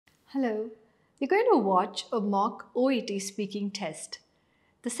Hello. We're going to watch a mock OET speaking test.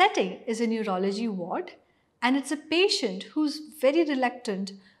 The setting is a neurology ward and it's a patient who's very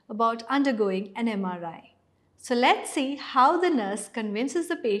reluctant about undergoing an MRI. So let's see how the nurse convinces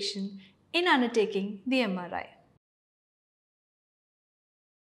the patient in undertaking the MRI.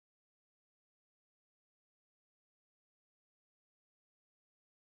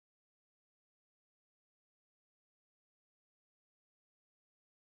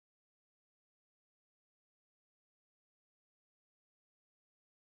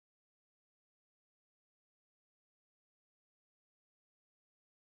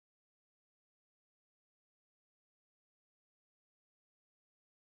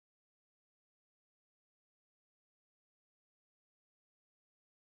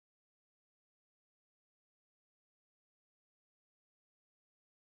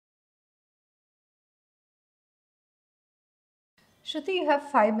 Shruti, you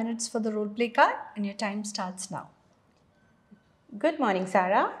have 5 minutes for the role play card and your time starts now. Good morning,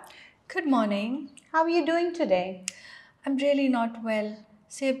 Sarah. Good morning. How are you doing today? I'm really not well.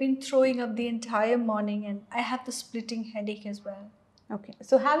 See, I've been throwing up the entire morning and I have the splitting headache as well. Okay,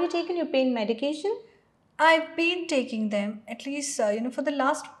 so have you taken your pain medication? I've been taking them at least, for the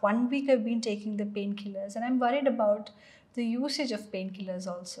last 1 week I've been taking the painkillers and I'm worried about the usage of painkillers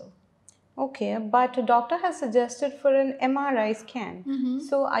also. Okay, but a doctor has suggested for an MRI scan.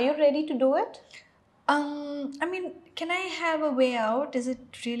 So are you ready to do it? Can I have a way out? Is it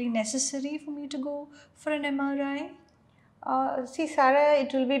really necessary for me to go for an MRI? See, Sarah,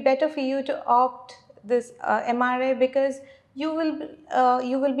 it will be better for you to opt this MRI because you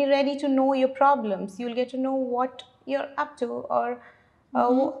will be ready to know your problems. You'll get to know what you're up to or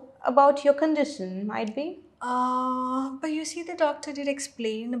about your condition, might be. But you see, the doctor did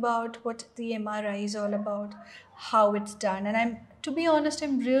explain about what the MRI is all about, how it's done, and to be honest,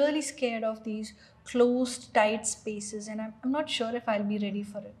 I'm really scared of these closed, tight spaces, and I'm not sure if I'll be ready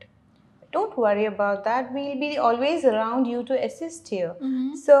for it. Don't worry about that. We'll be always around you to assist you.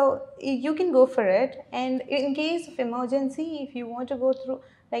 So you can go for it. And in case of emergency, if you want to go through,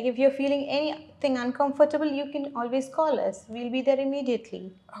 like if you're feeling anything uncomfortable, you can always call us. We'll be there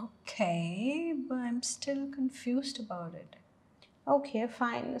immediately. Okay, but I'm still confused about it. Okay,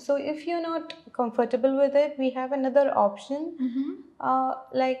 fine. So if you're not comfortable with it, we have another option.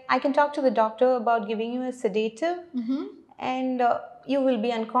 Like I can talk to the doctor about giving you a sedative and you will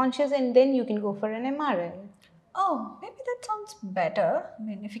be unconscious and then you can go for an MRI. Oh, maybe that sounds better. I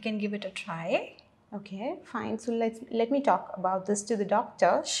mean, if you can give it a try. Okay, fine. So let me talk about this to the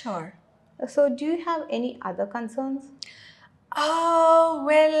doctor. Sure. So do you have any other concerns?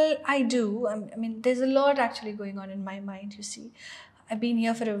 Well, I do. There's a lot actually going on in my mind, you see. I've been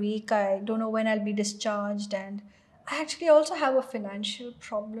here for a week. I don't know when I'll be discharged. And I actually also have a financial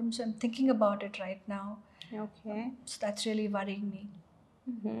problem. So I'm thinking about it right now. Okay. So that's really worrying me.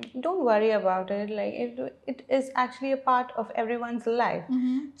 Don't worry about it. Like it is actually a part of everyone's life.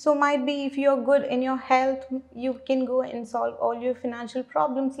 So might be if you're good in your health, you can go and solve all your financial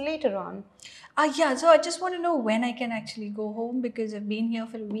problems later on. Yeah, so I just want to know when I can actually go home because I've been here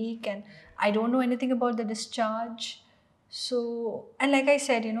for a week and I don't know anything about the discharge. So, and like I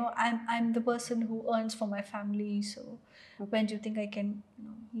said, I'm the person who earns for my family. So, when do you think I can,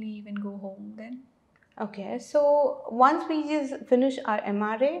 leave and go home then? Okay, so once we just finish our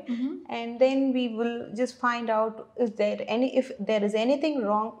MRA and then we will just find out if there is anything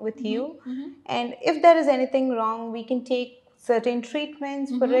wrong with you, and if there is anything wrong we can take certain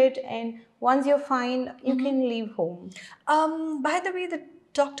treatments for it, and once you're fine you can leave home. By the way, the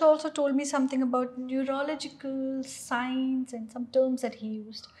doctor also told me something about neurological signs and some terms that he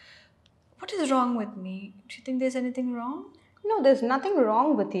used. What is wrong with me? Do you think there's anything wrong? No, there's nothing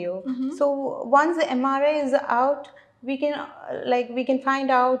wrong with you. So once the MRA is out, we can find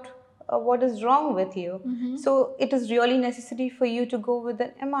out what is wrong with you. So it is really necessary for you to go with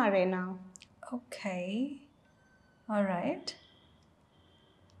an MRA now. Okay. All right.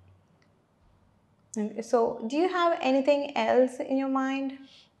 So do you have anything else in your mind?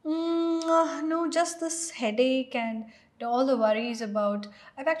 No, just this headache and all the worries about.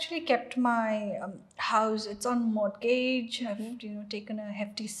 I've actually kept my house. It's on mortgage. I've taken a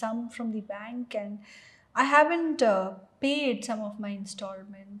hefty sum from the bank, and I haven't paid some of my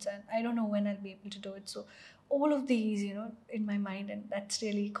installments, and I don't know when I'll be able to do it. So all of these, in my mind, and that's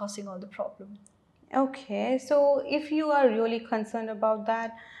really causing all the problem. Okay, so if you are really concerned about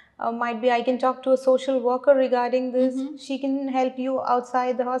that, might be I can talk to a social worker regarding this. She can help you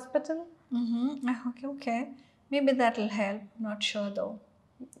outside the hospital. Okay. Maybe that'll help. Not sure though.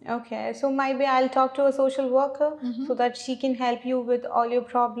 Okay, so maybe I'll talk to a social worker so that she can help you with all your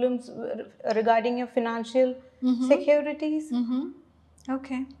problems regarding your financial securities.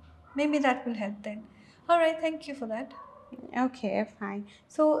 Okay, maybe that will help then. All right, thank you for that. Okay, fine.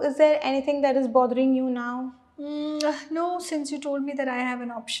 So, is there anything that is bothering you now? No, since you told me that I have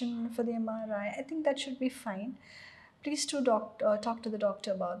an option for the MRI, I think that should be fine. Please to talk to the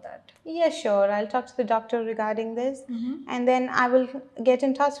doctor about that. Yeah, sure. I'll talk to the doctor regarding this and then I will get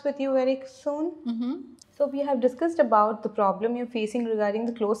in touch with you very soon. So, we have discussed about the problem you're facing regarding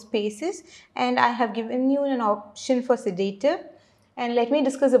the closed spaces, and I have given you an option for sedative. And let me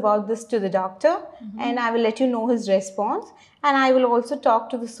discuss about this to the doctor, and I will let you know his response. And I will also talk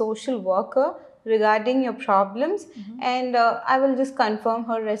to the social worker regarding your problems, and I will just confirm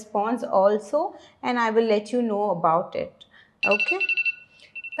her response also, and I will let you know about it. Okay?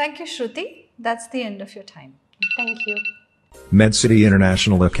 Thank you, Shruti. That's the end of your time. Thank you. Medcity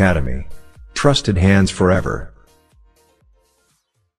International Academy. Trusted hands forever.